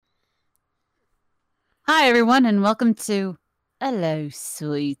Hi, everyone, and welcome to Hello,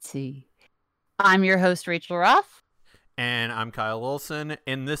 Sweetie. I'm your host, Rachel Roth. And I'm Kyle Olson.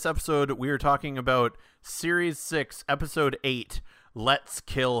 In this episode, we are talking about Series 6, Episode 8, Let's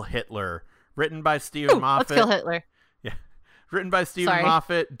Kill Hitler. Written by Stephen Moffat. Let's kill Hitler. Yeah. Written by Stephen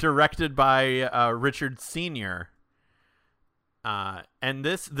Moffat, directed by Richard Sr. And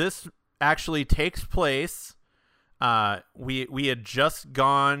this actually takes place. We had just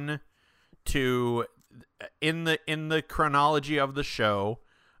gone to in the chronology of the show.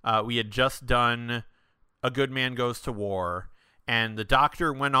 We had just done A Good Man Goes to War, and the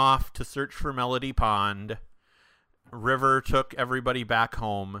doctor went off to search for Melody Pond. River took everybody back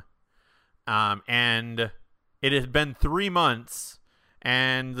home, and it has been 3 months,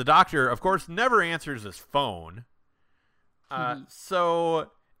 and the doctor, of course, never answers his phone.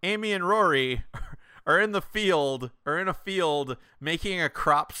 So Amy and Rory are in a field making a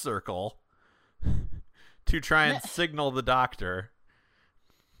crop circle to try and signal the doctor.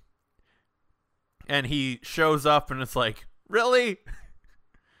 And he shows up and it's like, really?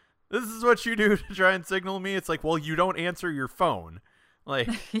 This is what you do to try and signal me? It's like, well, you don't answer your phone. Like,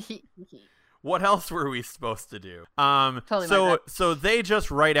 what else were we supposed to do? So they just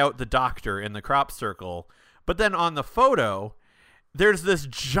write out the doctor in the crop circle. But then on the photo, there's this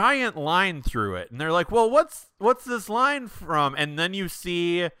giant line through it. And they're like, well, what's this line from? And then you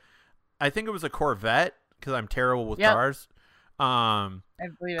see, I think it was a Corvette, because I'm terrible with cars. I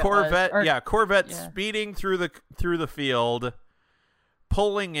believe Corvette, it was. Corvette speeding through the field,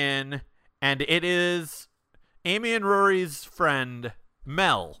 pulling in, and it is Amy and Rory's friend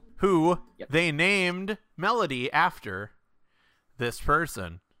Mel, who they named Melody after this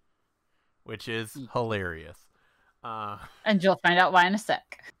person, which is hilarious. And you'll find out why in a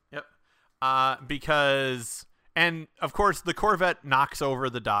sec. Yep. Because, and of course, the Corvette knocks over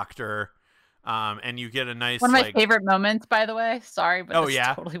the doctor. And you get a nice one of my favorite moments, by the way. Sorry, but this is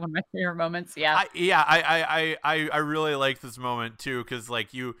totally one of my favorite moments. Yeah. I really like this moment too, because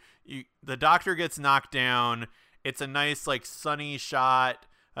like the doctor gets knocked down. It's a nice like sunny shot.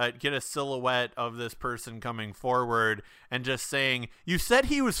 Get a silhouette of this person coming forward and just saying, "You said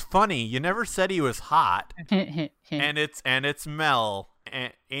he was funny. You never said he was hot." and it's Mel,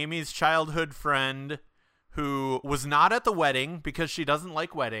 Amy's childhood friend, who was not at the wedding because she doesn't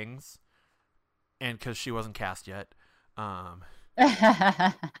like weddings. And because she wasn't cast yet. Real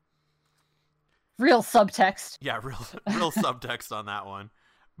subtext. Yeah, real subtext on that one.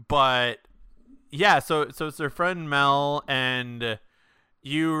 But yeah, so it's their friend Mel, and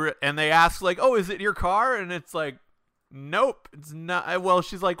they ask like, "Oh, is it your car?" And it's like, "Nope, it's not." Well,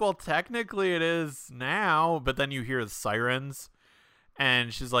 she's like, "Well, technically it is now," but then you hear the sirens,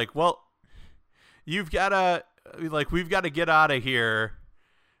 and she's like, "Well, we've got to get out of here,"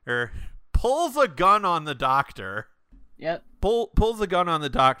 or pulls a gun on the doctor. Yep. Pulls a gun on the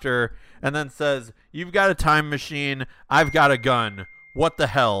doctor and then says, "You've got a time machine. I've got a gun. What the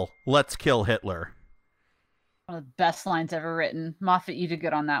hell? Let's kill Hitler." One of the best lines ever written. Moffat, you did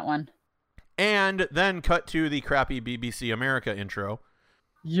good on that one. And then cut to the crappy BBC America intro.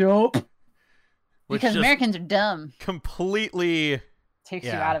 Yup. Because Americans are dumb. Completely takes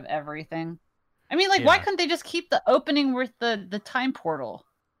you out of everything. I mean, like, why couldn't they just keep the opening with the time portal?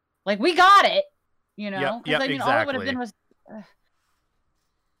 Like, we got it, you know? Yep, I mean, exactly. all it would have been was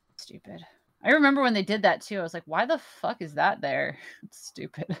stupid. I remember when they did that, too. I was like, why the fuck is that there? It's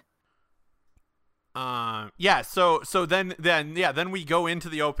stupid. So then we go into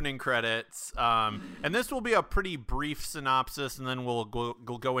the opening credits. And this will be a pretty brief synopsis, and then we'll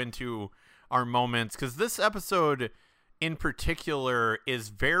go into our moments. Because this episode, in particular, is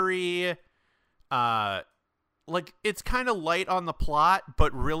very... like, it's kind of light on the plot,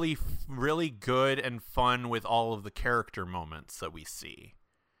 but really, really good and fun with all of the character moments that we see.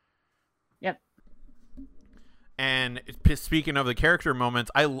 Yep. And speaking of the character moments,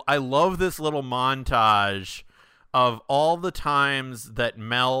 I love this little montage of all the times that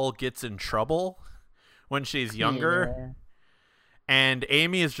Mel gets in trouble when she's younger. Yeah. And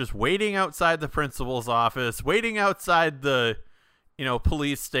Amy is just waiting outside the principal's office, waiting outside the,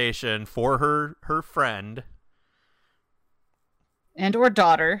 police station for her friend. And or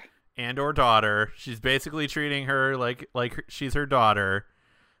daughter. She's basically treating her like she's her daughter.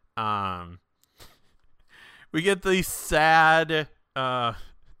 We get these sad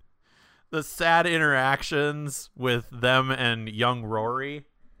interactions with them and young Rory.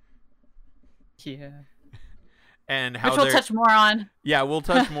 Yeah. And how which we'll touch more on. Yeah, we'll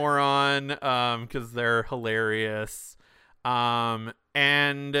touch more on because they're hilarious. And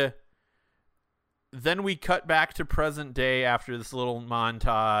then we cut back to present day after this little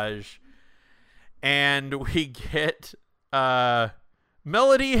montage. and we get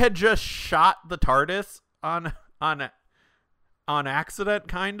Melody had just shot the TARDIS on accident,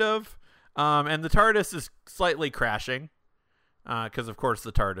 kind of, and the TARDIS is slightly crashing, because of course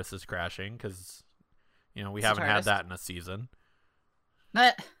the TARDIS is crashing, because we haven't had that in a season.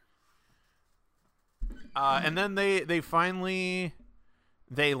 And then they finally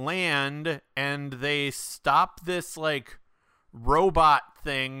land, and they stop this like robot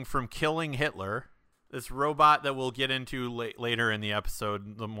thing from killing Hitler. This robot that we'll get into later in the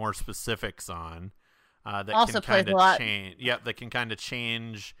episode, the more specifics on. That also can plays a lot. change. Yep, that can kind of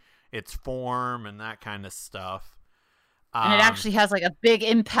change its form and that kind of stuff. And it actually has like a big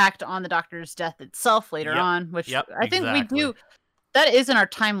impact on the Doctor's death itself later on, which I think we do. That is in our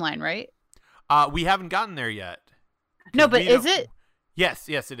timeline, right? We haven't gotten there yet. No, but is it? Yes,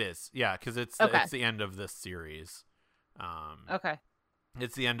 it is. Yeah, because it's the end of this series. Okay.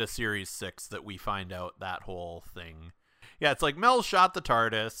 It's the end of series 6 that we find out that whole thing. Yeah, it's like Mel shot the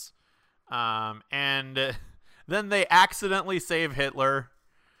TARDIS, and then they accidentally save Hitler,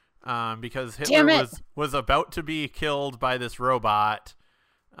 because Hitler was about to be killed by this robot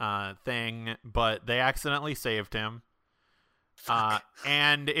thing, but they accidentally saved him.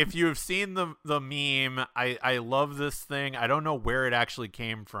 And if you've seen the meme, I love this thing. I don't know where it actually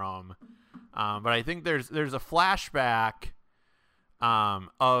came from, but I think there's a flashback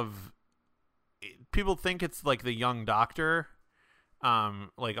of people think it's like the young Doctor,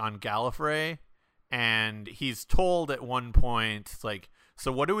 like on Gallifrey, and he's told at one point, like,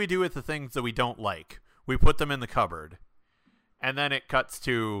 so what do we do with the things that we don't like? We put them in the cupboard. And then it cuts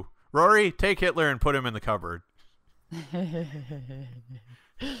to Rory, take Hitler and put him in the cupboard. It's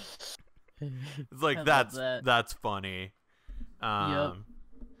like that's funny. Because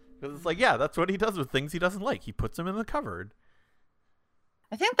it's like, yeah, that's what he does with things he doesn't like. He puts them in the cupboard.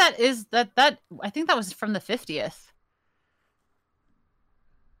 I think that is that I think that was from the 50th.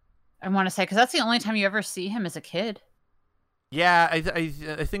 I want to say, because that's the only time you ever see him as a kid. Yeah, I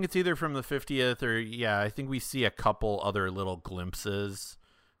think it's either from the 50th or I think we see a couple other little glimpses.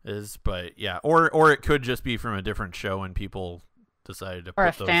 But yeah, or it could just be from a different show and people decided to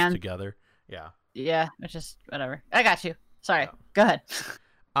put those together. Yeah, which is whatever. I got you. Sorry, go ahead.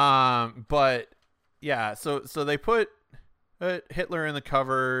 But yeah, so they put Hitler in the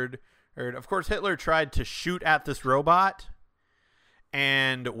cupboard. Of course, Hitler tried to shoot at this robot,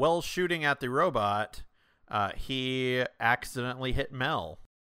 and while shooting at the robot, he accidentally hit Mel.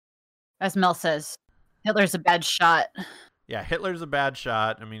 As Mel says, Hitler's a bad shot. Yeah, Hitler's a bad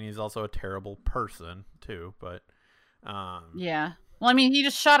shot. I mean, he's also a terrible person too, but yeah. Well, I mean, he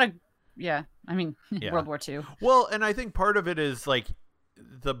just shot World War II. Well, and I think part of it is like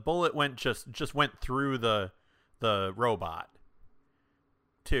the bullet just went through the robot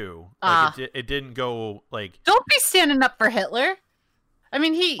too. Like it didn't go like. Don't be standing up for Hitler. I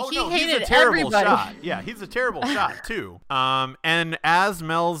mean, he hated he's a terrible everybody. Shot. Yeah, he's a terrible shot too. And as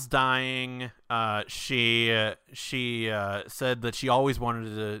Mel's dying, she said that she always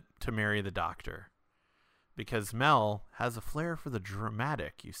wanted to marry the Doctor, because Mel has a flair for the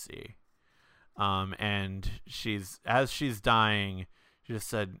dramatic, you see. And as she's dying, she just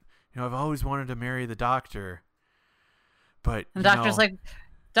said, I've always wanted to marry the Doctor, but the Doctor's like,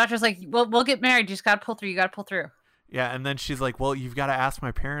 well, we'll get married. You just gotta pull through. You gotta pull through. Yeah, and then she's like, well, you've got to ask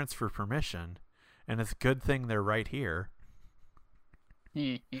my parents for permission, and it's a good thing they're right here.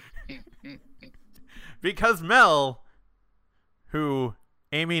 Because Mel, who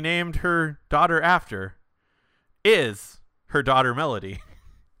Amy named her daughter after, is her daughter Melody.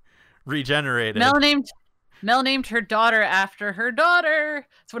 Regenerated. Mel named her daughter after her daughter.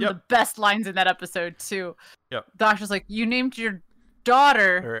 It's one of the best lines in that episode, too. Yep. Doctor's like, you named your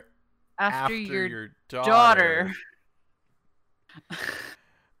daughter after your daughter.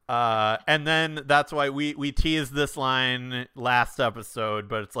 And then that's why we teased this line last episode,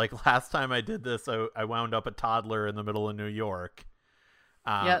 but it's like, last time I did this, I wound up a toddler in the middle of New York.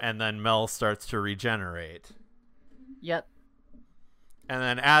 And then Mel starts to regenerate. Yep. And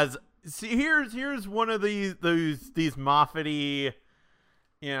then here's one of these Moffat-y,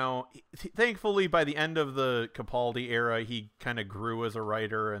 thankfully by the end of the Capaldi era, he kind of grew as a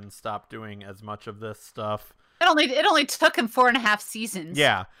writer and stopped doing as much of this stuff. It only took him 4.5 seasons.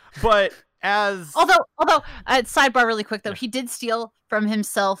 Yeah, but although sidebar really quick though, he did steal from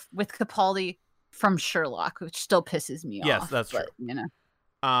himself with Capaldi from Sherlock, which still pisses me off. Yes, that's true.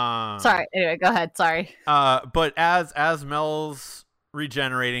 Sorry. Anyway, go ahead. Sorry. But as Mel's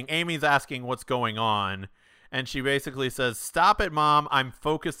regenerating, Amy's asking what's going on, and she basically says, "Stop it, Mom. I'm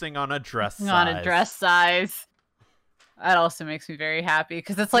focusing on a dress size." On a dress size. That also makes me very happy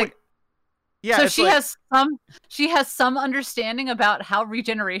because it's like. Yeah, so it's she has some understanding about how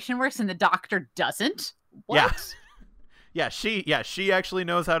regeneration works, and the Doctor doesn't. What? Yeah, she actually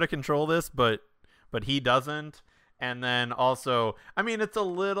knows how to control this, but he doesn't. And then also, I mean, it's a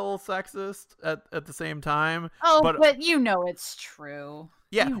little sexist at the same time. Oh, but you know it's true.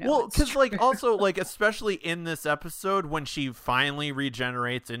 Yeah, you know well, because like true. also like especially in this episode when she finally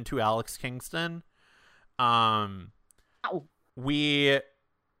regenerates into Alex Kingston, Ow. we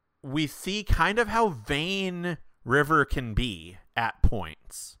see kind of how vain River can be at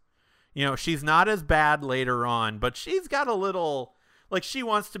points. You know, she's not as bad later on, but she's got a little, like, she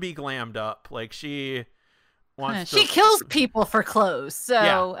wants to be glammed up. Like, she wants She kills people for clothes, so,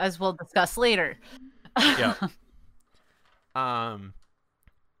 Yeah. as we'll discuss later. Yeah.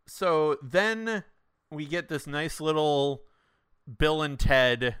 So then we get this nice little Bill and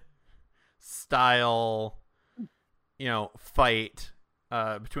Ted style, you know, fight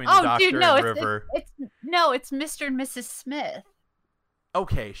between the Doctor and River. It's Mr. and Mrs. Smith.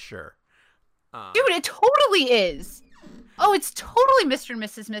 Okay, sure. Dude, it totally is. Oh, it's totally Mr. and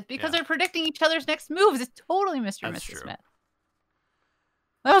Mrs. Smith because Yeah. they're predicting each other's next moves. It's totally Mr. and That's Mrs. true. Smith.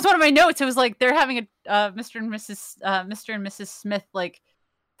 That was one of my notes. It was like they're having a Mr. and Mrs. Smith like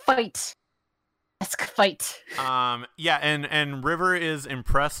fight. Fight. Yeah, and River is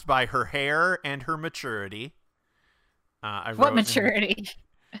impressed by her hair and her maturity. What maturity?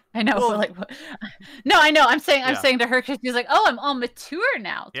 I know. Well, like, no, I know. I'm saying Yeah. to her because she's like, "Oh, I'm all mature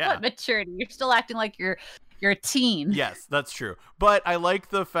now." Yeah. What maturity? You're still acting like you're a teen. Yes, that's true. But I like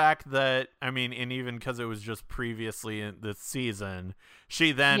the fact that, I mean, and even because it was just previously in this season,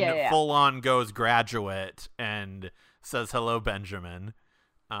 she then full on goes graduate and says, "Hello, Benjamin."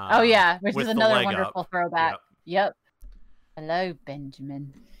 Oh yeah, which with is the another leg wonderful up. throwback. Yep. Hello,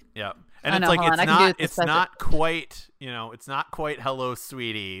 Benjamin. Yep. And Oh, it's no, like hold on, I can do it's this not quite, you know, it's not quite "Hello,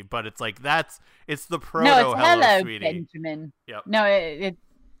 sweetie," but it's like it's the proto No, it's hello, sweetie. Benjamin. Yep. No, it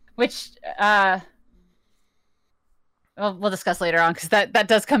which well, we'll discuss later on because that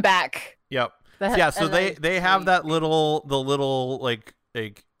does come back. Yep. The Yeah, so hello, they have sweetie. that little like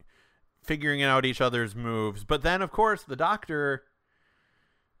figuring out each other's moves. But then of course the Doctor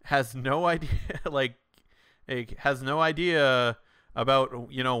has no idea has no idea about,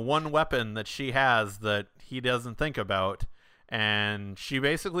 you know, one weapon that she has that he doesn't think about, and she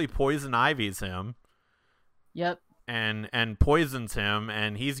basically poison ivies him. Yep. And poisons him,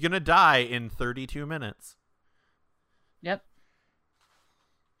 and he's gonna die in 32 minutes. Yep.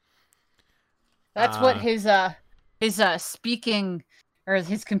 That's what his speaking or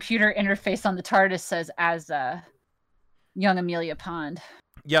his computer interface on the TARDIS says as young Amelia Pond.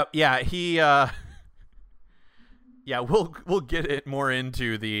 Yep. Yeah. He. Yeah. We'll get it more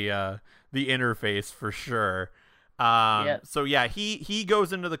into the interface for sure. Yep. So yeah, he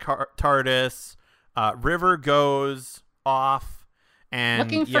goes into the TARDIS. River goes off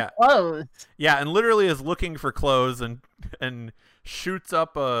and Looking for clothes. Yeah, and literally is looking for clothes and shoots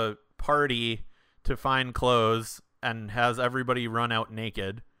up a party to find clothes and has everybody run out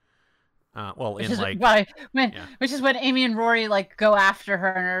naked. Which is when Amy and Rory like go after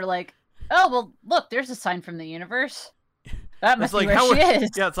her and are like, "Oh well, look, there's a sign from the universe. That must be where she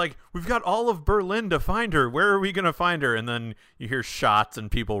is." Yeah, it's like, we've got all of Berlin to find her. Where are we gonna find her? And then you hear shots and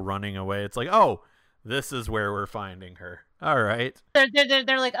people running away. It's like, oh, this is where we're finding her. All right. They're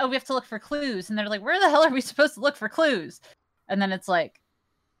like, "Oh, we have to look for clues," and they're like, "Where the hell are we supposed to look for clues?" And then it's like,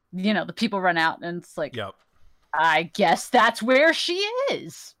 you know, the people run out, and it's like, Yep. I guess that's where she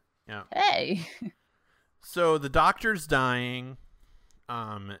is. Yeah. Hey. So the Doctor's dying.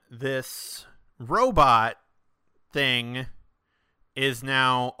 This robot thing is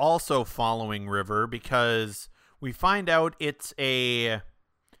now also following River because we find out it's the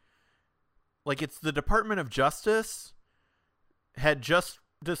Department of Justice had just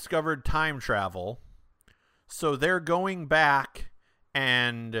discovered time travel. So they're going back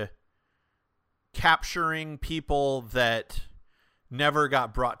and capturing people that never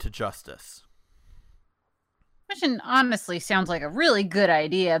got brought to justice. Which honestly sounds like a really good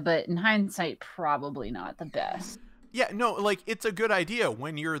idea, but in hindsight, probably not the best. Yeah, no, like, it's a good idea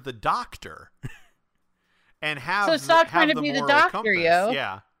when you're the Doctor and have so stop trying to the be the moral Doctor, compass. yo.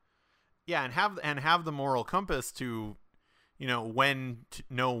 Yeah, and have the moral compass to, you know, when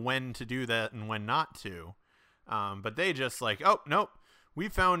to do that and when not to. But they just like, oh nope, we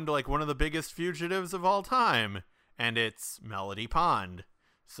found like one of the biggest fugitives of all time, and it's Melody Pond.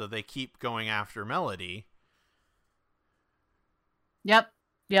 So they keep going after Melody. Yep.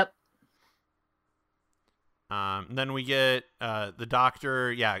 Then we get the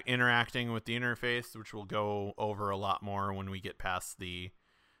Doctor, interacting with the interface, which we'll go over a lot more when we get past the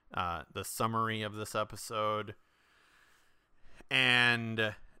the summary of this episode.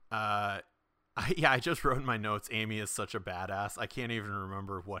 And I just wrote in my notes, Amy is such a badass. I can't even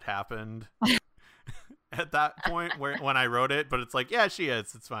remember what happened at that point when I wrote it, but it's like, yeah, she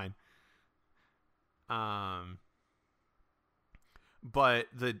is. It's fine. But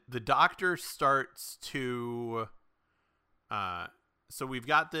the doctor starts to so we've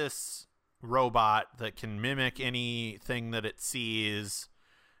got this robot that can mimic anything that it sees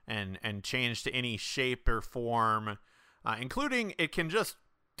and change to any shape or form, including it can just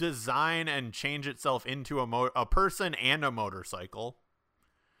design and change itself into a person and a motorcycle.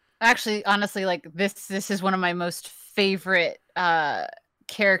 Actually, honestly, like this is one of my most favorite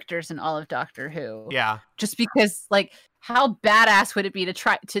characters in all of Doctor Who. Yeah. Just because, like, how badass would it be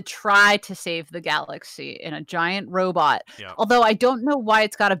to try to save the galaxy in a giant robot? Yep. Although I don't know why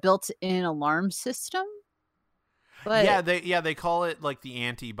it's got a built-in alarm system. But they call it like the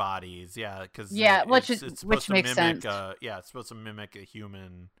antibodies, because which makes sense. It's supposed to mimic a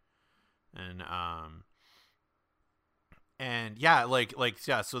human, and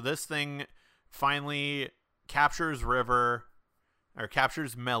so this thing finally captures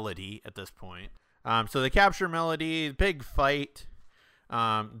Melody at this point. So they capture Melody, big fight.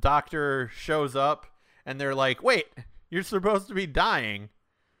 Doctor shows up, and they're like, "Wait, you're supposed to be dying."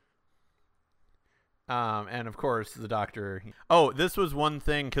 And of course the Doctor. Oh, this was one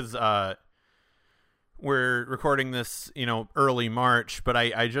thing, because we're recording this, early March, but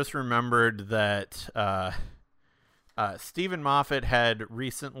I just remembered that Stephen Moffat had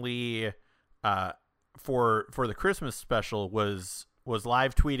recently, for the Christmas special, was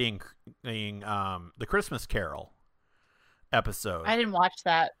live tweeting the Christmas Carol episode. I didn't watch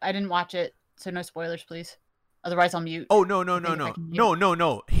that. I didn't watch it, so no spoilers, please. Otherwise, I'll mute. Oh no!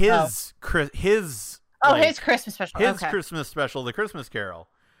 His Christmas special. Christmas special, the Christmas Carol,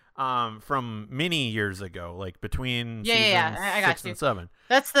 from many years ago, like between seasons I got 6 and 7.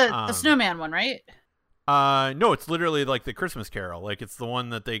 That's the snowman one, right? No, it's literally like the Christmas Carol. Like it's the one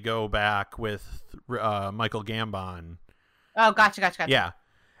that they go back with Michael Gambon. Oh, gotcha. Yeah,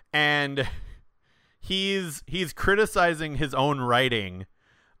 and he's criticizing his own writing,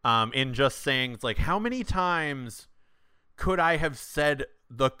 in just saying, it's like, how many times could I have said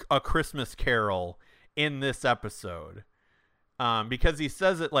a Christmas Carol in this episode? Because he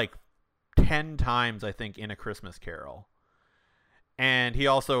says it like 10 times, I think, in A Christmas Carol. And he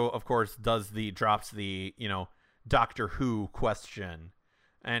also, of course, drops the Doctor Who question.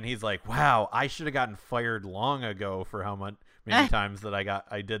 And he's like, wow, I should have gotten fired long ago for how many times that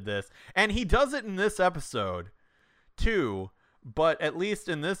I did this. And he does it in this episode too. But at least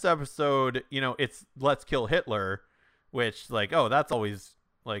in this episode, it's Let's Kill Hitler, which, like, oh, that's always,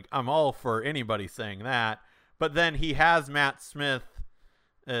 like, I'm all for anybody saying that. But then he has Matt Smith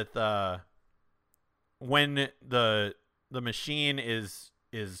at when the machine is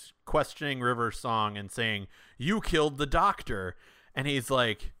questioning River's song and saying, "You killed the Doctor," and he's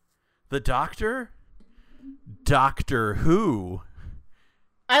like, "The Doctor? Doctor Who?"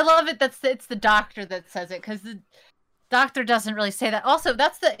 I love it. It's the Doctor that says it, because the Doctor doesn't really say that. Also,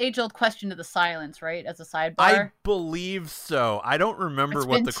 that's the age-old question of the silence, right? As a sidebar. I believe so. I don't remember what the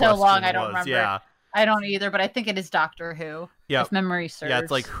question was. It's been so long, I don't remember. Yeah. I don't either, but I think it is Doctor Who. Yeah. If memory serves. Yeah,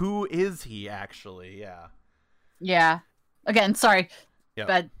 it's like, who is he actually? Yeah. Yeah. Again, sorry.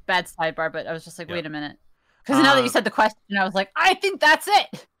 Yep. Bad sidebar, but I was just like, wait a minute. Because now that you said the question, I was like, I think that's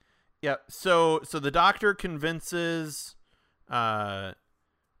it. Yeah. So the Doctor convinces,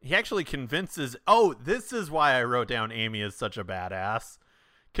 he actually convinces, oh, this is why I wrote down Amy is such a badass,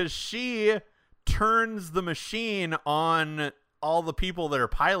 because she turns the machine on all the people that are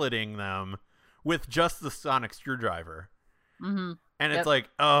piloting them with just the sonic screwdriver. Mm-hmm. And it's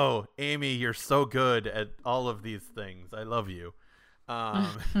like, oh, Amy, you're so good at all of these things. I love you.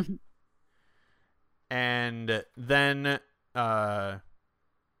 And then, but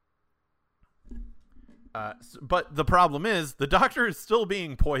the problem is the Doctor is still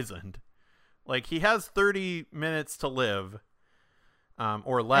being poisoned. Like, he has 30 minutes to live,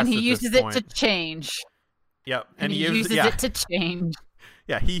 or less. And he uses it to change. Yep. And he uses it to change.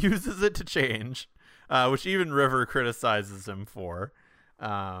 Yeah, he uses it to change, which even River criticizes him for.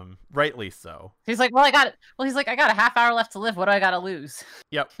 Rightly so. He's like, I got a half hour left to live. What do I got to lose?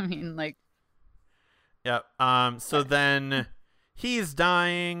 Yep. I mean, like. Yep. So then he's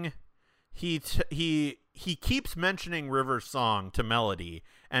dying. He keeps mentioning River's song to Melody,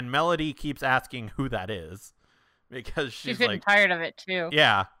 and Melody keeps asking who that is, because she's getting like tired of it too.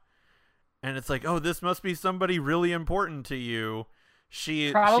 Yeah. And it's like, oh, this must be somebody really important to you.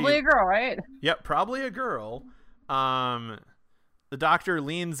 Probably a girl, right? Yep, probably a girl. The doctor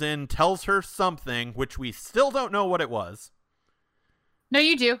leans in, tells her something, which we still don't know what it was. No,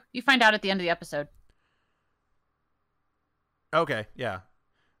 you do. You find out at the end of the episode. Okay, yeah.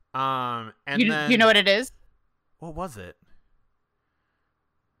 And then you know what it is? What was it?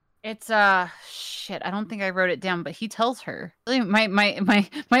 It's shit. I don't think I wrote it down, but he tells her. My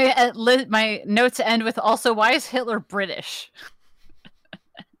notes end with also, why is Hitler British?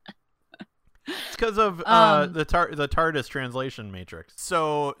 It's because of the TARDIS translation matrix.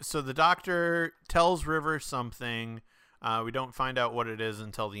 So the doctor tells River something. We don't find out what it is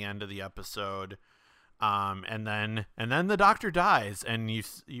until the end of the episode. And then the doctor dies, and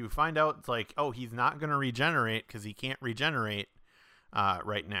you find out it's like, oh, he's not going to regenerate because he can't regenerate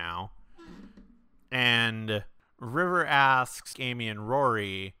right now. And River asks Amy and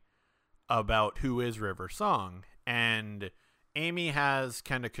Rory about who is River Song, and Amy has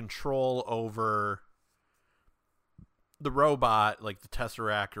kind of control over the robot, like the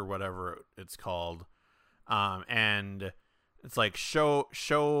Tesseract or whatever it's called. And it's like, show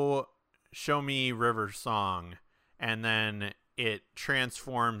me River Song. And then it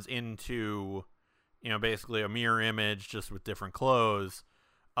transforms into, basically a mirror image just with different clothes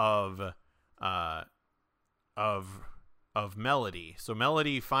of Melody. So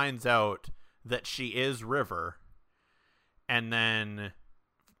Melody finds out that she is River, and then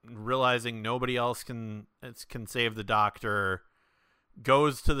realizing nobody else can save the doctor,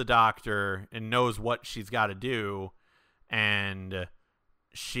 goes to the doctor and knows what she's got to do, and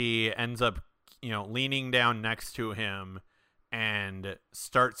she ends up leaning down next to him and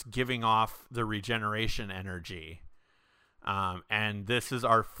starts giving off the regeneration energy. And this is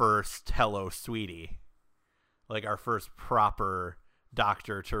our first hello sweetie, like our first proper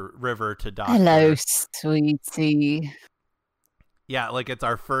doctor to River to doctor. Hello sweetie. Yeah, like it's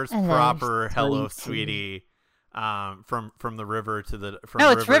our first proper hello sweetie from the River to the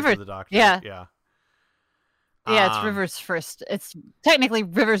River to the doctor. Yeah, it's River's first. It's technically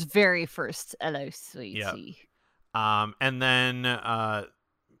River's very first hello sweetie. Yeah. And then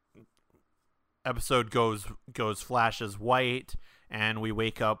episode goes flashes white, and we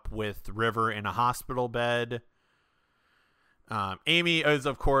wake up with River in a hospital bed. Amy is,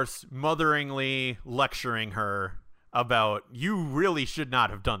 of course, motheringly lecturing her about, you really should not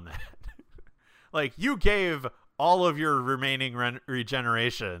have done that. Like, you gave all of your remaining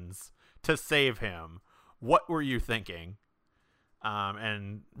regenerations to save him. What were you thinking?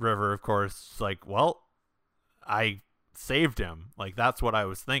 And River, of course, is like, well, I saved him. Like, that's what I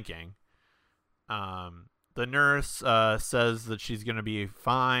was thinking. The nurse says that she's going to be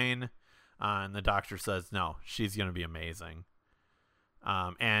fine. And the doctor says, no, she's going to be amazing.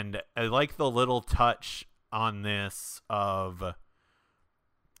 And I like the little touch on this of,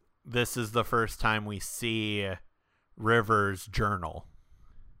 this is the first time we see River's journal,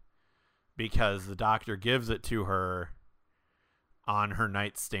 because the doctor gives it to her on her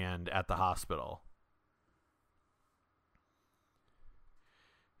nightstand at the hospital.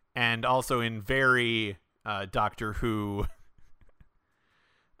 And also in very Doctor Who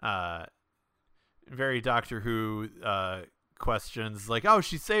questions, like, oh,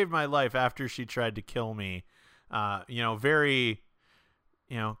 she saved my life after she tried to kill me. Very,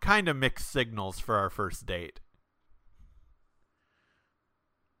 kind of mixed signals for our first date.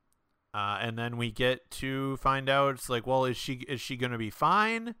 And then we get to find out, it's like, well, is she going to be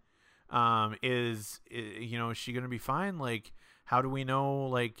fine? Is she going to be fine? Like, how do we know,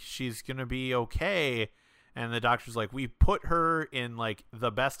 like, she's going to be okay? And the doctor's like, we put her in, like, the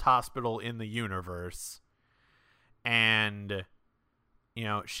best hospital in the universe. And,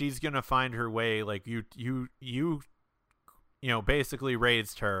 she's going to find her way. Like, you basically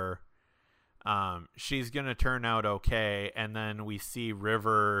raised her. She's going to turn out okay. And then we see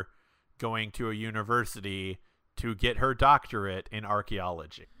River going to a university to get her doctorate in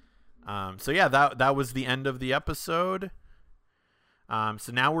archaeology. So yeah, that was the end of the episode.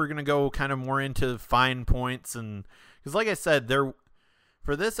 So now we're going to go kind of more into fine points, and because like I said,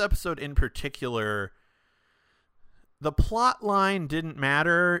 for this episode in particular, the plot line didn't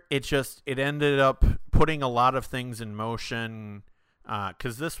matter. It ended up putting a lot of things in motion.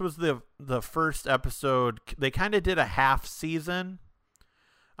 Because this was the first episode. They kind of did a half season.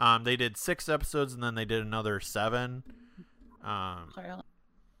 They did 6 episodes, and then they did another 7.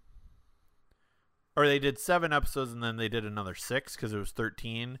 Or they did 7 episodes, and then they did another 6 because it was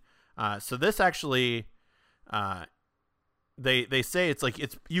 13. So this actually, they say it's like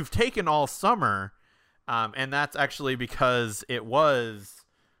you've taken all summer, and that's actually because it was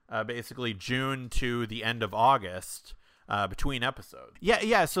basically June to the end of August. between episodes.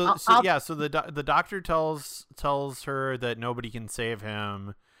 Yeah. So the doctor tells her that nobody can save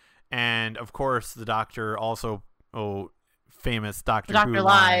him, and of course the doctor also famous Doctor Who line.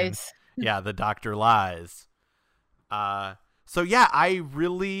 Lies. Yeah, the doctor lies. So yeah, I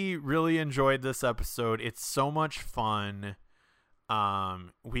really, really enjoyed this episode. It's so much fun.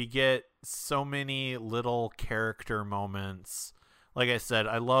 We get so many little character moments. Like I said,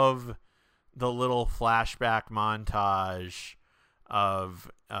 I love the little flashback montage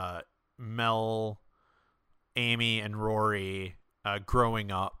of Mel, Amy, and Rory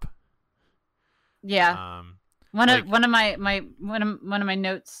growing up. Yeah. One of my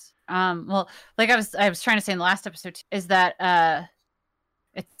notes, well, like I was trying to say in the last episode too, is that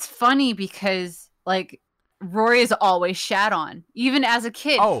it's funny because like Rory is always shat on, even as a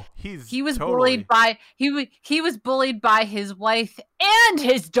kid. Oh, he was bullied by his wife and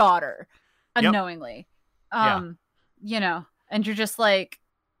his daughter unknowingly. Yep. You know, and you're just like,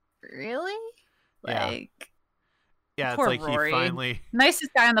 really? Yeah. Yeah, poor it's like Rory. He finally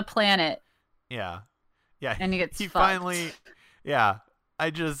nicest guy on the planet. Yeah. And he gets fucked. Finally, yeah.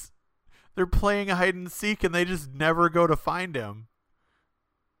 They're playing hide and seek and they just never go to find him.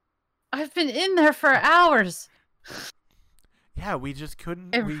 I've been in there for hours. Yeah, we just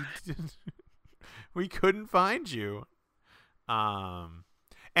couldn't. We couldn't find you. And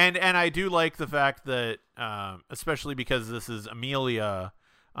I do like the fact that, especially because this is Amelia,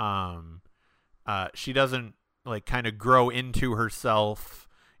 she doesn't like kind of grow into herself.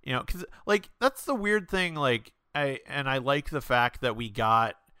 You know, because like that's the weird thing. Like I like the fact that we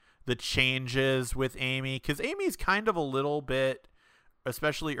got the changes with Amy, because Amy's kind of a little bit,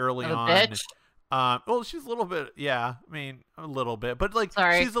 especially early on. Bitch. Well, she's a little bit, yeah. I mean, a little bit, but like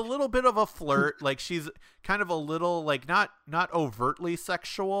Sorry. she's a little bit of a flirt. Like she's kind of a little like not overtly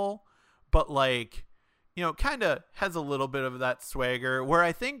sexual, but like, you know, kind of has a little bit of that swagger. Where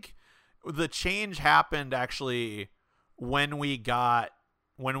I think the change happened actually when we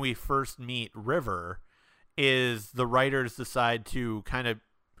first meet River, is the writers decide to kind of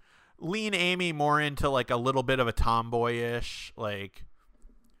lean Amy more into like a little bit of a tomboyish like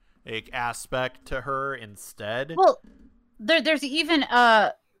aspect to her instead. Well, there's even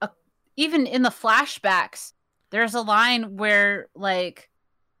even in the flashbacks, there's a line where like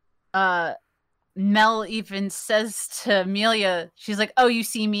Mel even says to Amelia, she's like, "Oh, you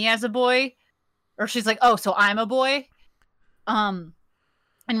see me as a boy?" Or she's like, "Oh, so I'm a boy?"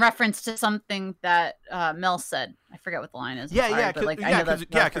 In reference to something that Mel said. I forget what the line is.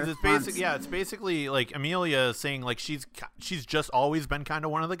 Because it's basically like Amelia saying like she's just always been kind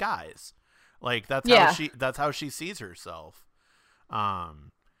of one of the guys. Like that's how she sees herself.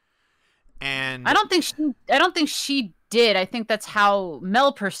 And I don't think she did. I think that's how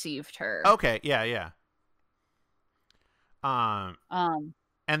Mel perceived her. Okay, yeah. And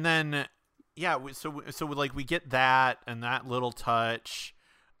then so like we get that and that little touch.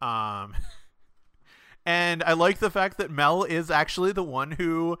 And I like the fact that Mel is actually the one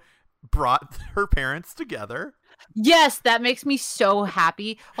who brought her parents together. Yes, that makes me so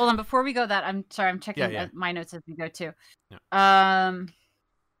happy. Hold on, before we go I'm checking my notes as we go too. Yeah.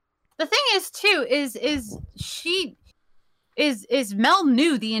 The thing is too is Mel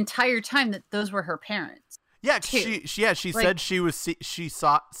knew the entire time that those were her parents. Yeah, too. She said she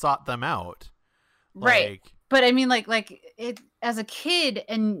sought them out. Right. But I mean, like it as a kid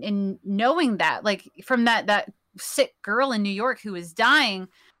and knowing that, like from that sick girl in New York who was dying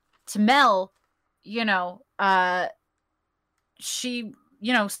to Mel, you know, she,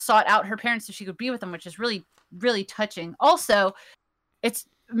 you know, sought out her parents so she could be with them, which is really, really touching. Also,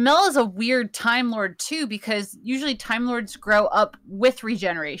 Mel is a weird Time Lord too, because usually Time Lords grow up with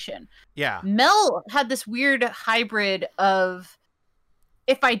regeneration. Yeah. Mel had this weird hybrid of,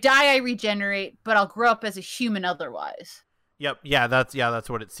 if I die, I regenerate, but I'll grow up as a human otherwise. Yep. Yeah, that's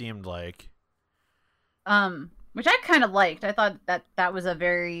what it seemed like. Which I kind of liked. I thought that was a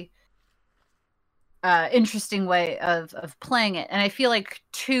very interesting way of playing it. And I feel like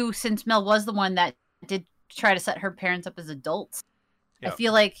too, since Mel was the one that did try to set her parents up as adults, yep. I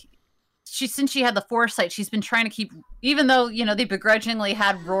feel like since she had the foresight, she's been trying to keep, even though, you know, they begrudgingly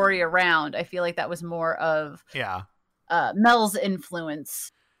had Rory around, I feel like that was more of Mel's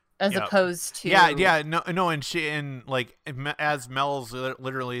influence as opposed to and like as Mel's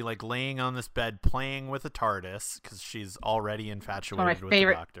literally like laying on this bed playing with a TARDIS because she's already infatuated with the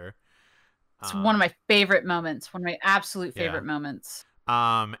Doctor. It's one of my favorite moments, one of my absolute favorite moments.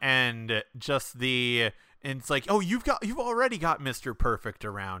 And just it's like, oh, you've already got Mr. Perfect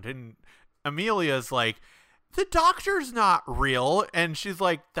around, and Amelia's like, the Doctor's not real, and she's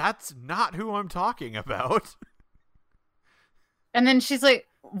like, that's not who I'm talking about. And then she's like,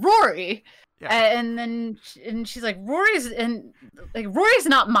 Rory. Yeah. And she's like, Rory's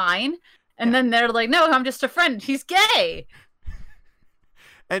not mine. And then they're like, no, I'm just a friend. He's gay.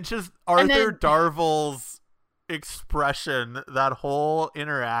 And just Arthur Darvill's expression, that whole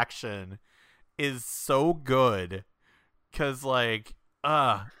interaction is so good. 'Cause like,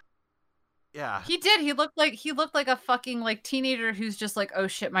 yeah. He did. He looked like a fucking like teenager who's just like, oh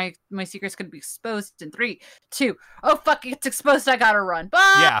shit, my secret's gonna be exposed in 3, 2. Oh fuck, it's exposed. I gotta run.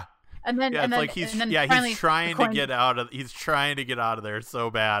 Bye. Yeah. And then yeah, and it's then like he's and then he's trying to get out of there so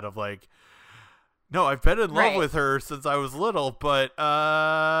bad of like, no, I've been in love with her since I was little, but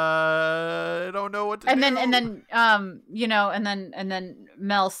I don't know what to do. And then you know, and then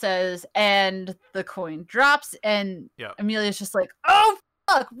Mel says, and the coin drops, and Amelia's just like, oh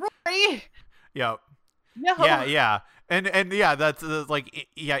fuck, Rory. Yeah. No. Yeah. And yeah, that's like,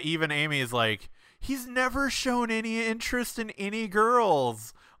 yeah, even Amy is like, he's never shown any interest in any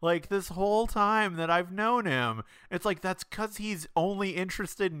girls. Like, this whole time that I've known him. It's like, that's because he's only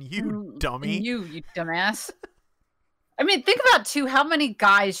interested in you, dummy. You dumbass. I mean, think about, too, how many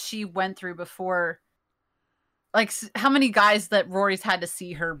guys she went through before. Like, how many guys that Rory's had to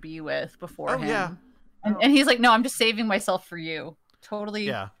see her be with before him. Yeah. And he's like, no, I'm just saving myself for you. Totally.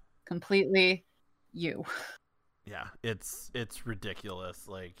 Yeah. Completely you. Yeah, it's ridiculous.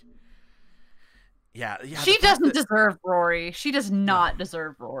 Like, yeah. She doesn't deserve Rory. She does not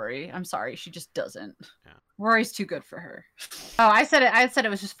deserve Rory. I'm sorry, she just doesn't. Yeah. Rory's too good for her. Oh, I said it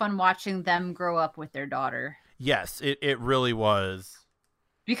was just fun watching them grow up with their daughter. Yes, it really was.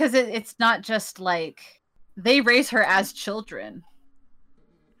 Because it's not just like they raise her as children.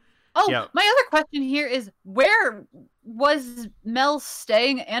 Oh, my other question here is, where was Mel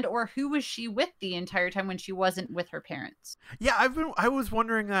staying, and or who was she with the entire time when she wasn't with her parents? Yeah, I was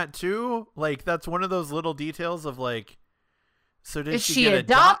wondering that too. Like, that's one of those little details of like, so did she get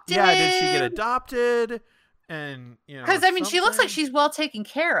adopted? Yeah, did she get adopted? And you know, because I mean, she looks like she's well taken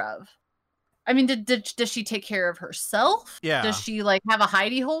care of. I mean, does she take care of herself? Yeah. Does she like have a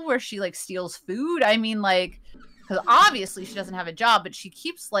hidey hole where she like steals food? I mean, like, because obviously she doesn't have a job, but she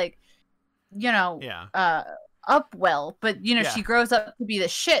keeps like, you know, up well. But you know, she grows up to be the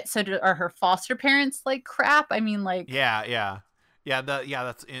shit. So are her foster parents like crap? I mean, like, that's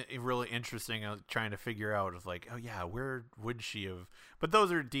really interesting. Trying to figure out of like, oh yeah, where would she have? But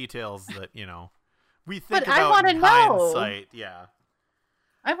those are details that, you know, we think about in hindsight. Yeah.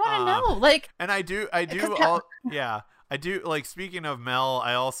 I want to know, like, and I do like, speaking of Mel,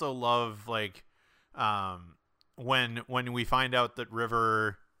 I also love like, when we find out that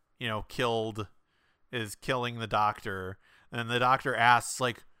River, you know, is killing the doctor, and the doctor asks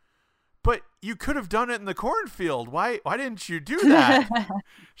like, but you could have done it in the cornfield. Why didn't you do that?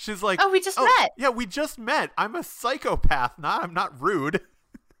 She's like, oh, we just met. Yeah, we just met. I'm a psychopath. I'm not rude.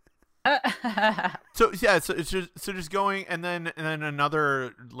 So it's just going, and then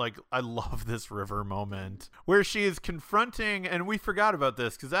another, like, I love this River moment where she is confronting, and we forgot about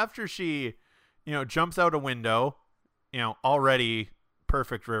this because after she, you know, jumps out a window, you know, already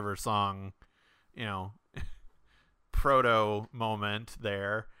perfect River song, you know, proto moment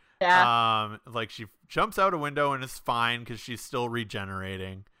there. Yeah. Like, she jumps out a window and is fine because she's still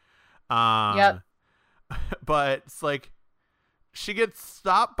regenerating. Yep. But it's like, she gets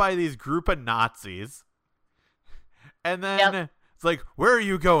stopped by these group of Nazis, and then it's like, where are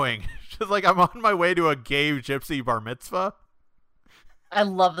you going? She's like, I'm on my way to a gay gypsy bar mitzvah. I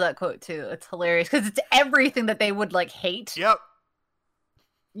love that quote too. It's hilarious because it's everything that they would like hate. Yep.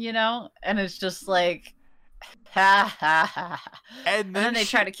 You know, and it's just like, ha ha ha. And then they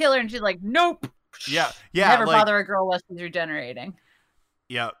try to kill her, and she's like, nope. Yeah. Never bother a girl while she's regenerating.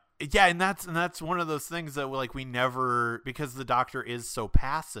 Yeah. Yeah, and that's one of those things that, like, we never, because the doctor is so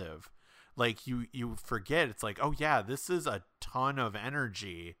passive, like, you forget. It's like, oh yeah, this is a ton of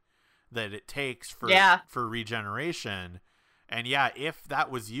energy that it takes for regeneration. And yeah, if that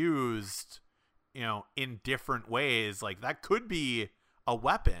was used, you know, in different ways, like, that could be a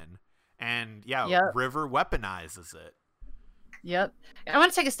weapon. And River weaponizes it. Yep. I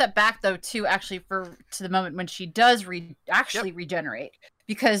want to take a step back though too, actually, to the moment when she does regenerate,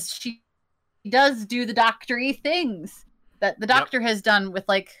 because she does do the doctor-y things that the doctor has done with,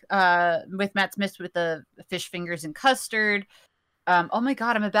 like, with Matt Smith with the fish fingers and custard. Oh my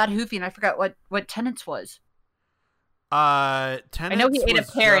god, I'm a bad Hoofy and I forgot what Tennant's was. Tennant's, I know he ate a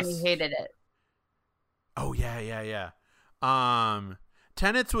pear and he hated it. Oh yeah.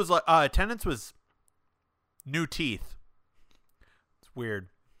 Tennant's was new teeth. It's weird.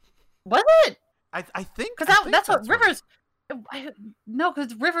 Was it? I think because that's what River's. No,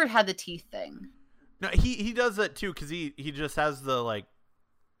 because River had the teeth thing. No, he does that too, because he just has the like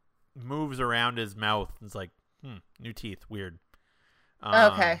moves around his mouth. It's like, new teeth, weird.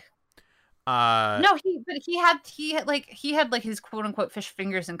 Okay. No, he had like his quote unquote fish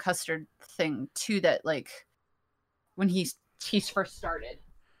fingers and custard thing too, that like when he's first started.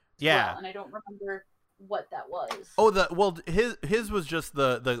 Yeah. Well, and I don't remember what that was. Oh, his was just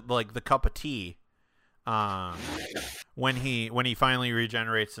the like the cup of tea. When he finally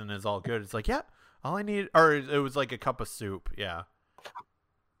regenerates and is all good, it's like, yeah, all I need, or it was like a cup of soup. Yeah.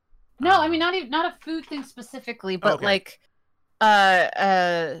 No, I mean not a food thing specifically, but okay. like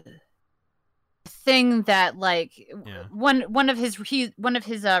thing that like one of his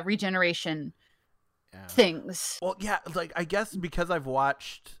regeneration things. Well, yeah, like I guess because I've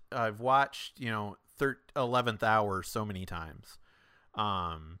watched 11th Hour so many times,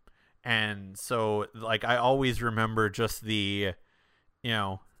 and so like I always remember just the,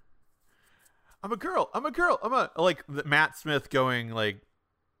 I'm a girl, like Matt Smith going like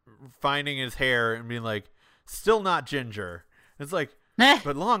finding his hair and being like, still not ginger. It's like,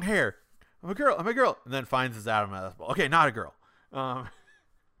 but long hair. I'm a girl, and then finds his Adam Asphalt. Okay, not a girl.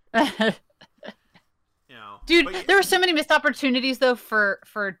 Dude, there were so many missed opportunities though for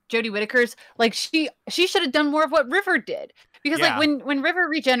Jodie Whittaker's. Like she should have done more of what River did, because like when River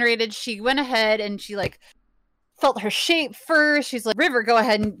regenerated, she went ahead and she like felt her shape first. She's like, River, go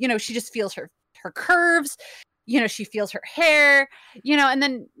ahead, and she just feels her curves. She feels her hair. And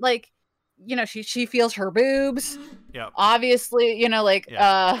then like she feels her boobs. Yeah. Obviously,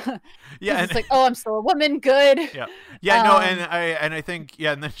 yeah, it's like, oh, I'm still a woman. Good. Yeah. Yeah. No, and I think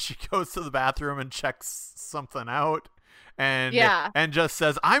and then she goes to the bathroom and checks something out, and just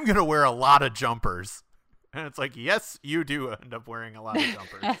says, "I'm gonna wear a lot of jumpers," and it's like, yes, you do end up wearing a lot of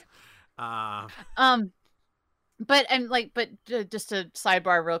jumpers. But just a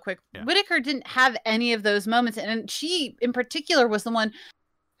sidebar real quick, Whittaker didn't have any of those moments, and she in particular was the one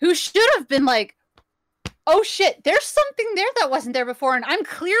who should have been like, oh shit, there's something there that wasn't there before, and I'm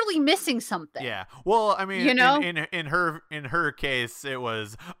clearly missing something. Yeah. Well, I mean, in her case, it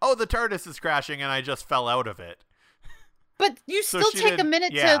was, oh, the TARDIS is crashing and I just fell out of it. But you still take a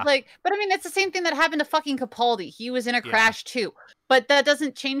minute to like, but I mean, it's the same thing that happened to fucking Capaldi. He was in a crash too. But that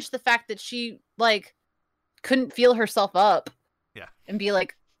doesn't change the fact that she like couldn't feel herself up. Yeah. And be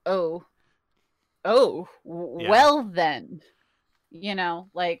like, well then.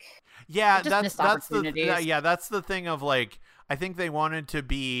 Like, yeah, that's the thing of like, I think they wanted to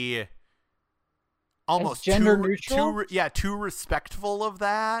be almost gender neutral, too respectful of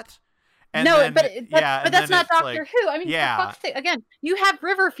that. And but that's not Doctor Who. I mean, for fuck's sake, again, you have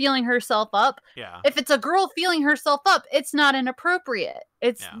River feeling herself up. Yeah. If it's a girl feeling herself up, it's not inappropriate.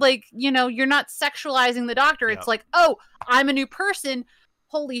 It's like, you're not sexualizing the Doctor. It's like, oh, I'm a new person.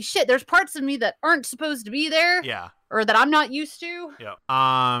 Holy shit, there's parts of me that aren't supposed to be there. Yeah. Or that I'm not used to. Yeah.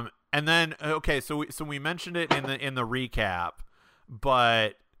 And then so we mentioned it in the recap,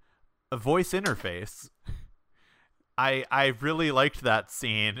 but a voice interface. I really liked that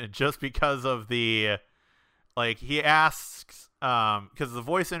scene just because of the, like, he asks, because the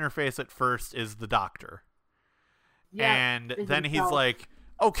voice interface at first is the Doctor. Yeah, and then he's like,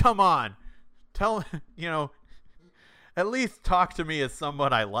 oh, come on. Tell, at least talk to me as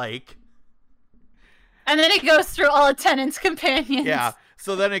someone I like. And then it goes through all of Tennant's companions. Yeah.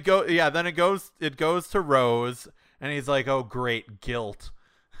 So then it goes to Rose, and he's like, oh, great, guilt.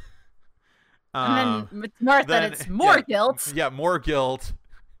 And then it's Martha, and it's more guilt. Yeah, more guilt.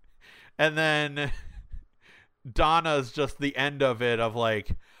 And then Donna's just the end of it, of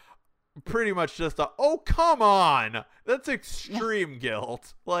like, pretty much just oh, come on, that's extreme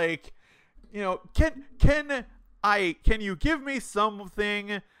guilt. Like, can you give me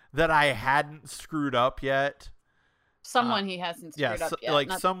something that I hadn't screwed up yet? Someone he hasn't screwed up yet.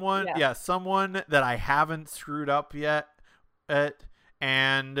 Like someone that I haven't screwed up yet.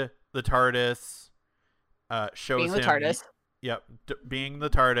 And the TARDIS shows being him the TARDIS. Yep, being the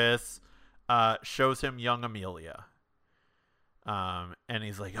TARDIS shows him young Amelia. And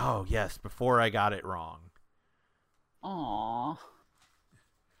he's like, "Oh, yes, before I got it wrong." Aww.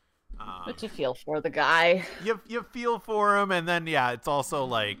 But you feel for the guy. You feel for him, and then it's also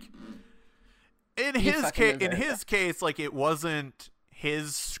like in his case, like, it wasn't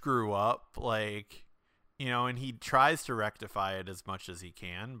his screw up, like, and he tries to rectify it as much as he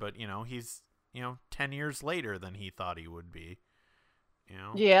can, but he's 10 years later than he thought he would be.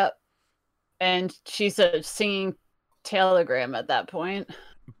 Yeah, and she's a singing telegram at that point.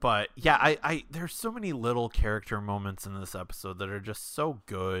 But yeah, I there's so many little character moments in this episode that are just so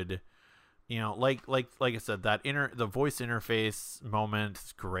good. Like I said, the voice interface moment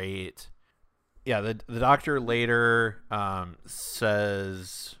is great. yeah, the doctor later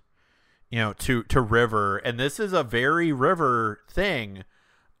says, to River, and this is a very River thing,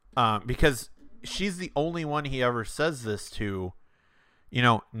 because she's the only one he ever says this to,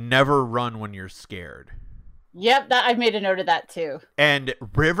 never run when you're scared. Yep, that I've made a note of that too. And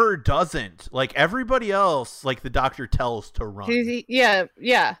River doesn't. Like, everybody else, like, the doctor tells to run.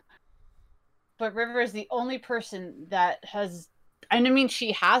 Yeah. But River is the only person that has, and I mean,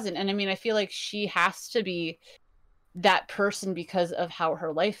 she hasn't. And I mean, I feel like she has to be that person because of how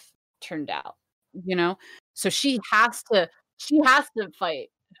her life turned out, So she has to fight.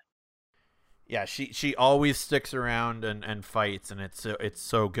 Yeah, she always sticks around and fights, and it's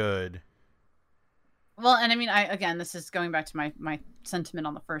so good. Well, and I mean, this is going back to my sentiment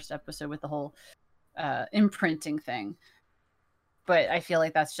on the first episode with the whole imprinting thing. But I feel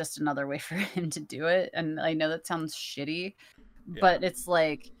like that's just another way for him to do it. And I know that sounds shitty, but it's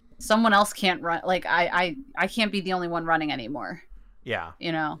like someone else can't run. Like I can't be the only one running anymore. Yeah.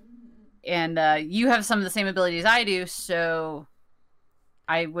 And you have some of the same abilities I do, so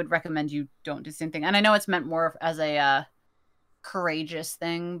I would recommend you don't do the same thing. And I know it's meant more as a courageous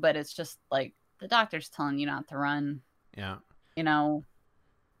thing, but it's just like the doctor's telling you not to run. Yeah. No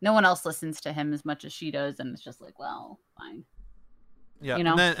one else listens to him as much as she does, and it's just like, well, fine. Yeah.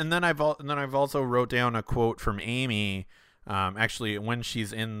 And then I've also wrote down a quote from Amy, actually, when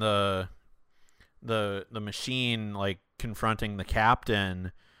she's in the machine, like confronting the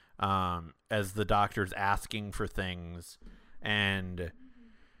captain, as the doctor's asking for things, and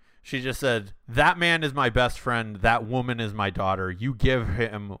she just said, "That man is my best friend. That woman is my daughter. You give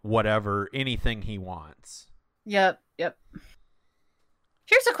him whatever, anything he wants." Yep.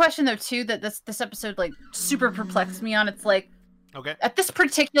 Here's a question though too that this episode like super perplexed me on. It's like, okay, at this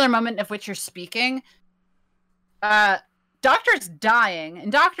particular moment of which you're speaking, Doctor's dying,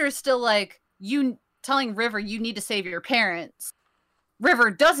 and Doctor is still like, you telling River you need to save your parents.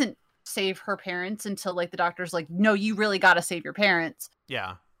 River doesn't save her parents until like the doctor's like, no, you really got to save your parents.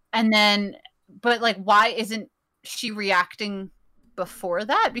 Yeah. And then, but like, why isn't she reacting before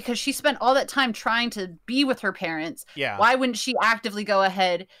that? Because she spent all that time trying to be with her parents. Yeah. Why wouldn't she actively go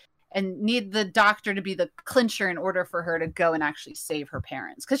ahead and need the doctor to be the clincher in order for her to go and actually save her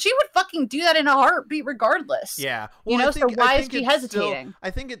parents? Because she would fucking do that in a heartbeat regardless. Yeah. Well, so why is she hesitating? I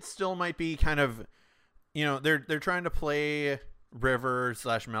think it still might be kind of, they're trying to play River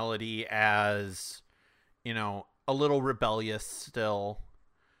 / Melody as, a little rebellious still.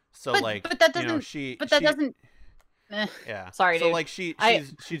 So but that doesn't, that doesn't. Yeah. Sorry, so dude. Like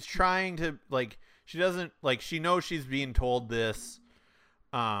she's trying to, like, she doesn't, like, she knows she's being told this,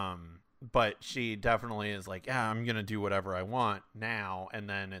 but she definitely is like, yeah, I'm gonna do whatever I want now. And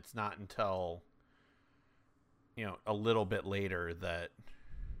then it's not until a little bit later that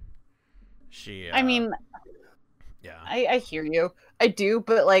she I mean, yeah, I hear you, I do,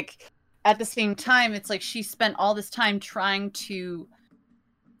 but like at the same time, it's like she spent all this time trying to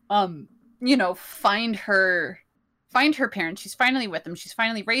find her parents. She's finally with them, she's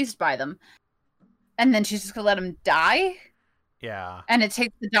finally raised by them, and then she's just gonna let them die. Yeah. And it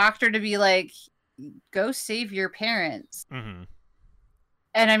takes the doctor to be like, go save your parents. Mm-hmm.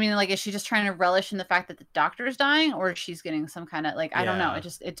 And I mean, like, is she just trying to relish in the fact that the doctor is dying, or she's getting some kind of like, I don't know. It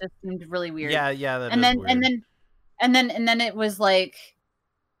just seemed really weird. Yeah. That is weird. And then it was like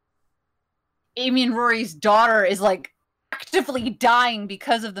Amy and Rory's daughter is like actively dying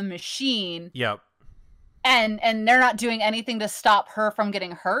because of the machine. Yep. And they're not doing anything to stop her from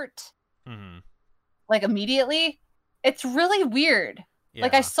getting hurt. Mm-hmm. Like immediately. It's really weird. Yeah.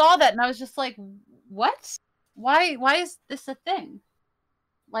 Like I saw that and I was just like, what? Why is this a thing?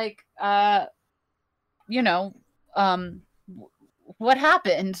 Like, what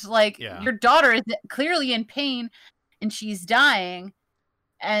happened? Like, your daughter is clearly in pain and she's dying,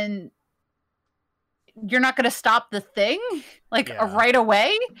 and you're not going to stop the thing like right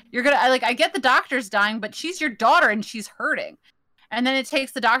away. You're going to I get the doctor's dying, but she's your daughter and she's hurting. And then it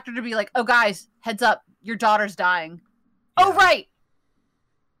takes the doctor to be like, oh guys, heads up, your daughter's dying. Yeah. Oh, right.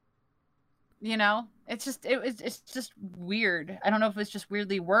 It's just weird. I don't know if it's just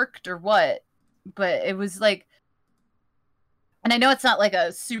weirdly worked or what, but it was like, and I know it's not like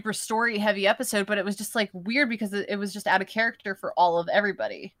a super story heavy episode, but it was just like weird because it was just out of character for all of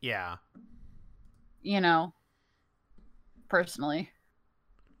everybody. Yeah. Personally.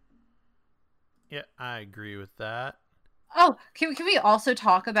 Yeah, I agree with that. Oh, can we also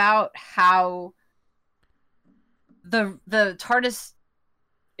talk about how the TARDIS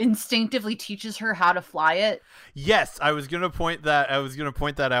instinctively teaches her how to fly it. Yes, I was gonna point that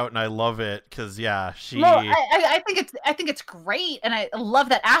out, and I love it because she. No, I think it's great, and I love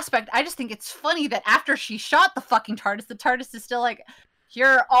that aspect. I just think it's funny that after she shot the fucking TARDIS, the TARDIS is still like, here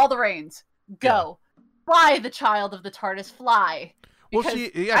are all the reins, go, fly the child of the TARDIS, fly. Well,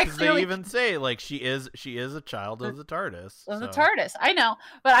 because they even say like she is a child of the TARDIS. Of the TARDIS, I know,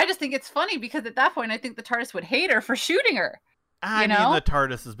 but I just think it's funny because at that point, I think the TARDIS would hate her for shooting her. I mean, the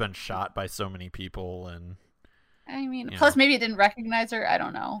TARDIS has been shot by so many people, and I mean, plus maybe it didn't recognize her. I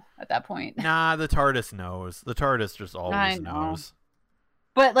don't know at that point. Nah, the TARDIS knows. The TARDIS just always knows.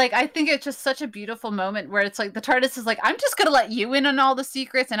 But like, I think it's just such a beautiful moment where it's like the TARDIS is like, I'm just gonna let you in on all the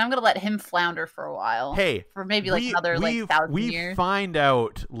secrets, and I'm gonna let him flounder for a while. Hey, for maybe like another 1,000 years. We find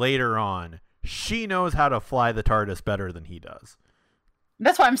out later on she knows how to fly the TARDIS better than he does.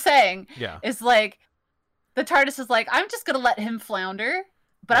 That's what I'm saying. Yeah, it's like the TARDIS is like, I'm just gonna let him flounder,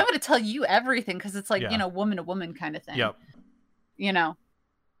 but I'm gonna tell you everything because it's like woman to woman kind of thing. Yep.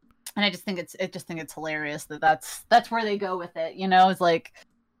 And I just think it's hilarious that's where they go with it. It's like,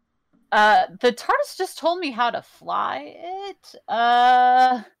 the TARDIS just told me how to fly it.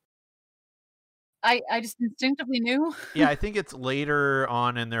 I just instinctively knew. Yeah, I think it's later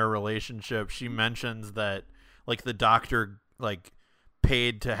on in their relationship. She mentions that like the doctor like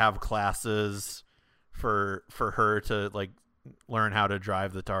paid to have classes for her to like learn how to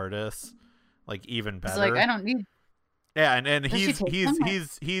drive the TARDIS, like even better. It's like, I don't need. Yeah, and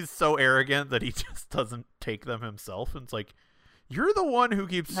he's so arrogant that he just doesn't take them himself, and it's like, you're the one who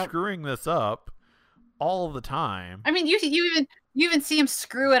keeps screwing this up all the time. I mean, you even see him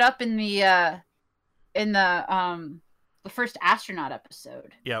screw it up in the first astronaut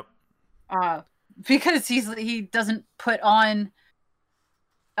episode. Yep. Because he doesn't put on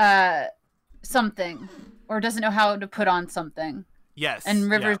something, or doesn't know how to put on something. Yes. And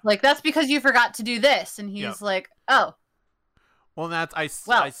River's like, that's because you forgot to do this, and he's like, oh. Well, I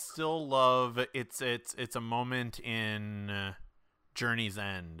still love it's a moment in Journey's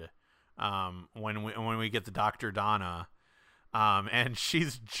End, when we get the Dr. Donna, and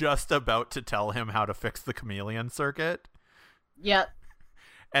she's just about to tell him how to fix the chameleon circuit. Yep.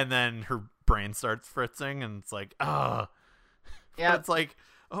 And then her brain starts fritzing, and it's like, oh. Yeah. It's like,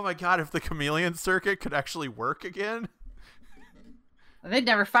 oh my god, if the chameleon circuit could actually work again. They'd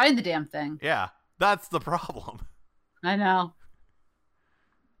never find the damn thing. Yeah, that's the problem. I know.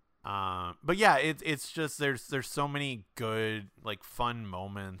 But yeah, it's just there's so many good like fun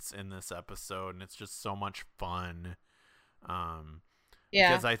moments in this episode, and it's just so much fun.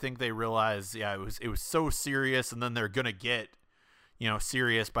 Because I think they realize, it was so serious, and then they're gonna get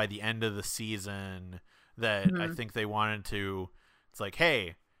serious by the end of the season, that I think they wanted to. It's like,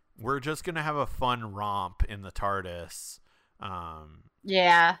 hey, we're just gonna have a fun romp in the TARDIS.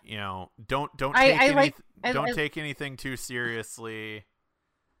 Don't take anything too seriously.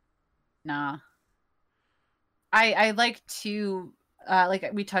 Nah. I like to like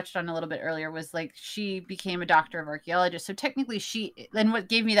we touched on a little bit earlier, was like she became a doctor of archaeologist. So technically then what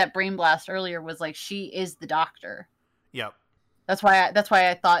gave me that brain blast earlier was like she is the doctor. Yep. That's why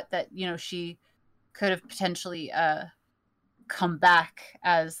I thought that, she could have potentially come back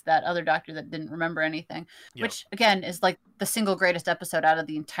as that other doctor that didn't remember anything. Yep. Which again is like the single greatest episode out of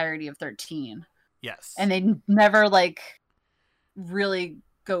the entirety of 13. Yes. And they never like really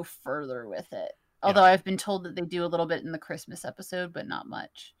go further with it. Although I've been told that they do a little bit in the Christmas episode, but not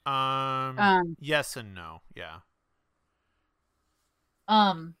much. Yes and no. Yeah.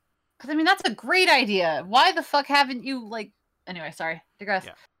 Because I mean that's a great idea. Why the fuck haven't you like? Anyway, sorry, digress.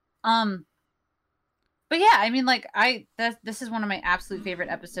 Yeah. But yeah, I mean, like this is one of my absolute favorite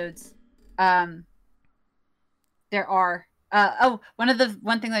episodes. There are one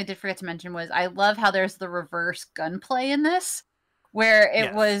thing that I did forget to mention was I love how there's the reverse gunplay in this, where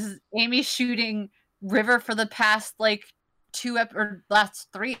it was Amy shooting River for the past like last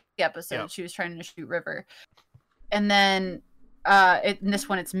 3 episodes. Yep. She was trying to shoot River, and then in this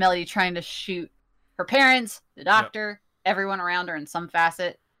one it's Melody trying to shoot her parents, the doctor, everyone around her in some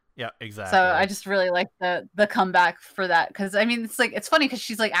facet. Yeah, exactly. So I just really like the comeback for that, because I mean it's funny because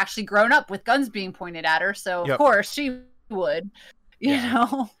she's like actually grown up with guns being pointed at her, so of course she would, you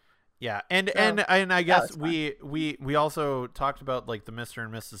know. Yeah, and I guess we also talked about like the Mr.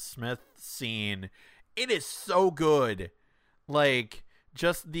 and Mrs. Smith scene. It is so good, like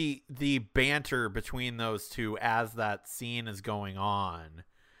just the banter between those two as that scene is going on.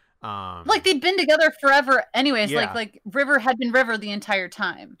 Like they'd been together forever anyways. Like River had been River the entire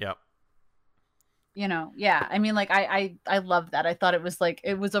time. Yep. I mean, like I love that. I thought it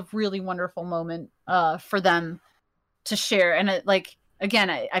was a really wonderful moment for them to share, and it like again,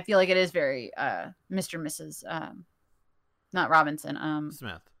 I feel like it is very Mr. and Mrs. Not Robinson,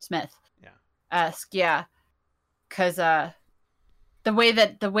 Smith. Yeah. Esque, yeah. Because the way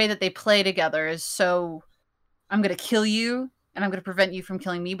that they play together is so, I'm gonna kill you and I'm gonna prevent you from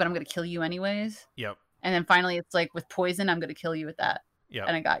killing me, but I'm gonna kill you anyways. Yep. And then finally, it's like with poison, I'm gonna kill you with that. Yep.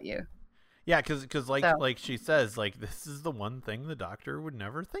 And I got you. Yeah, because like she says, like, this is the one thing the Doctor would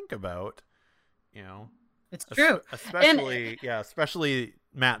never think about. You know. It's true. Especially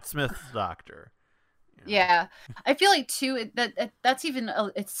Matt Smith's Doctor. You know? Yeah, I feel like too that's even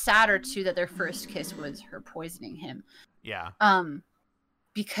it's sadder too that their first kiss was her poisoning him. Yeah.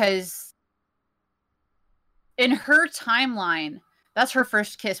 Because in her timeline, that's her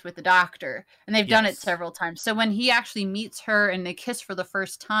first kiss with the Doctor, and they've done it several times. So when he actually meets her and they kiss for the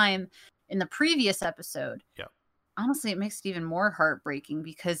first time in the previous episode, honestly, it makes it even more heartbreaking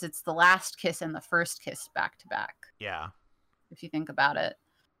because it's the last kiss and the first kiss back to back. Yeah. If you think about it,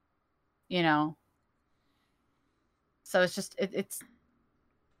 you know. So it's just it's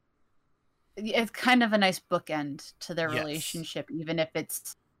kind of a nice bookend to their relationship, even if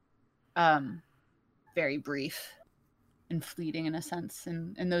it's very brief and fleeting in a sense,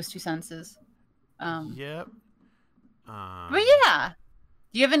 in those two senses. Yep. But yeah.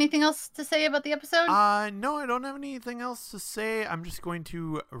 Do you have anything else to say about the episode? No, I don't have anything else to say. I'm just going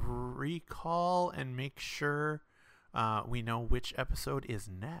to recall and make sure we know which episode is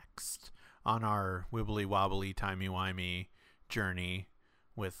next on our wibbly wobbly timey wimey journey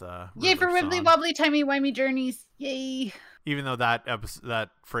with Yay for wibbly wobbly timey wimey journeys! Yay! Even though that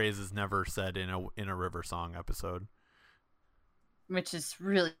phrase is never said in a River Song episode, which is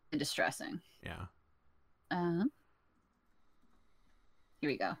really distressing. Yeah. Here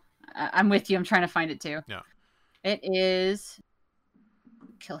we go. I'm with you. I'm trying to find it too. Yeah. It is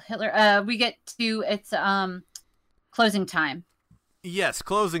Kill Hitler. We get to it's Closing Time. Yes,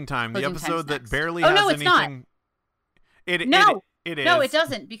 Closing Time. The episode that barely has anything. It's not. It is. No, it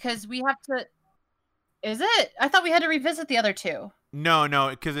doesn't, because we have to. Is it? I thought we had to revisit the other two. No,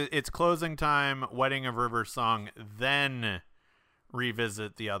 because it's Closing Time, Wedding of River Song, then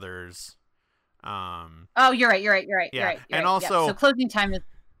revisit the others. Oh, you're right. And also, so Closing Time is.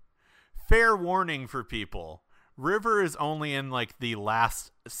 Fair warning for people: River is only in like the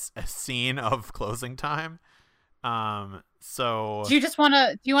last scene of Closing Time. So do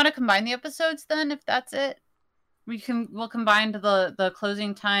you want to combine the episodes then? If that's it, we'll combine the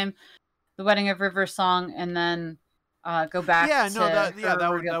Closing Time, the Wedding of River Song, and then go back. Yeah, to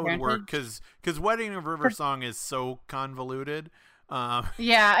that would work because Wedding of River Song is so convoluted.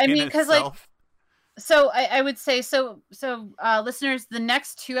 Yeah, I mean, because like. So I would say listeners, the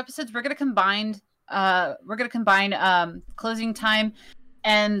next two episodes we're gonna combine Closing Time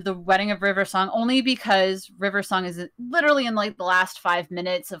and the Wedding of River Song, only because River Song is literally in like the last 5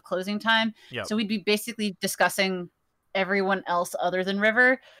 minutes of Closing Time. Yep. So we'd be basically discussing everyone else other than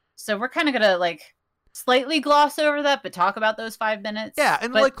River. So we're kind of gonna like slightly gloss over that, but talk about those 5 minutes. Yeah,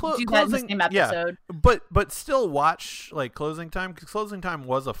 and but like do closing that in the same episode. Yeah, but still watch like Closing Time, because Closing Time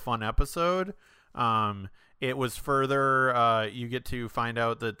was a fun episode. It was further, you get to find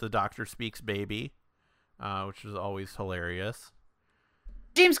out that the Doctor speaks baby, which is always hilarious.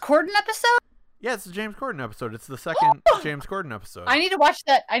 James Corden episode? Yeah, it's the James Corden episode. It's the second James Corden episode. I need to watch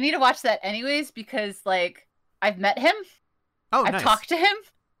that anyways, because like I've met him. Oh, I've talked to him.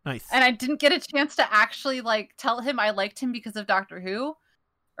 Nice. And I didn't get a chance to actually like tell him I liked him because of Doctor Who,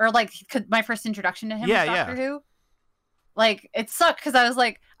 or like my first introduction to him was Doctor Who. Like, it sucked because I was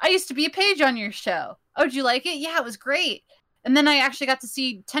like, I used to be a page on your show. Oh, did you like it? Yeah, it was great. And then I actually got to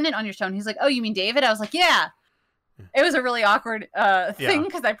see Tennant on your show, and he's like, oh, you mean David? I was like, yeah. It was a really awkward thing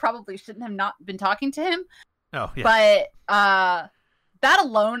because I probably shouldn't have not been talking to him. Oh, yeah. But that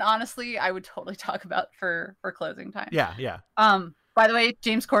alone, honestly, I would totally talk about for Closing Time. Yeah. By the way,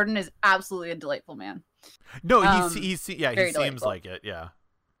 James Corden is absolutely a delightful man. No, he seems delightful. like it. Yeah.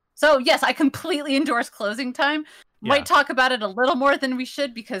 So yes, I completely endorse Closing Time. Might talk about it a little more than we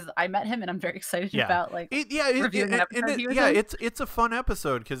should because I met him and I'm very excited about like reviewing an episode he was in. It's a fun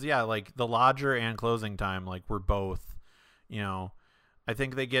episode because like the Lodger and Closing Time like were both, I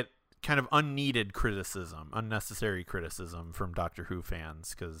think they get kind of unnecessary criticism from Doctor Who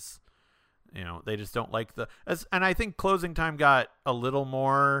fans because they just don't like and I think Closing Time got a little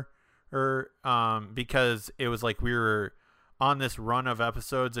more because it was like we were on this run of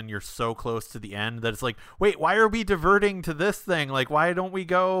episodes and you're so close to the end that it's like, wait, why are we diverting to this thing? Like, why don't we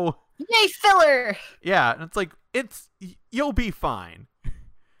go? Yay, filler! Yeah, and it's like, you'll be fine.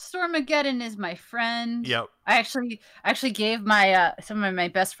 Stormageddon is my friend. Yep. I actually gave my some of my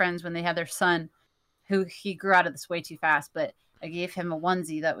best friends when they had their son, who he grew out of this way too fast, but I gave him a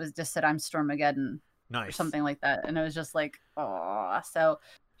onesie that was just said I'm Stormageddon. Nice. Or something like that. And it was just like, oh. So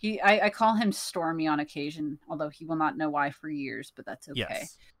I call him Stormy on occasion, although he will not know why for years, but that's okay.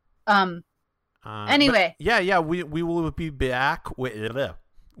 Yes. Anyway. Yeah, we will be back with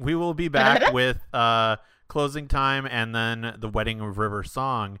with Closing Time and then the Wedding of River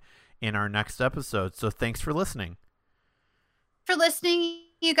song in our next episode. So thanks for listening.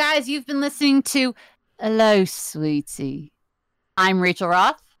 You guys. You've been listening to Hello, Sweetie. I'm Rachel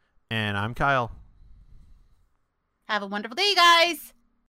Roth. And I'm Kyle. Have a wonderful day, guys.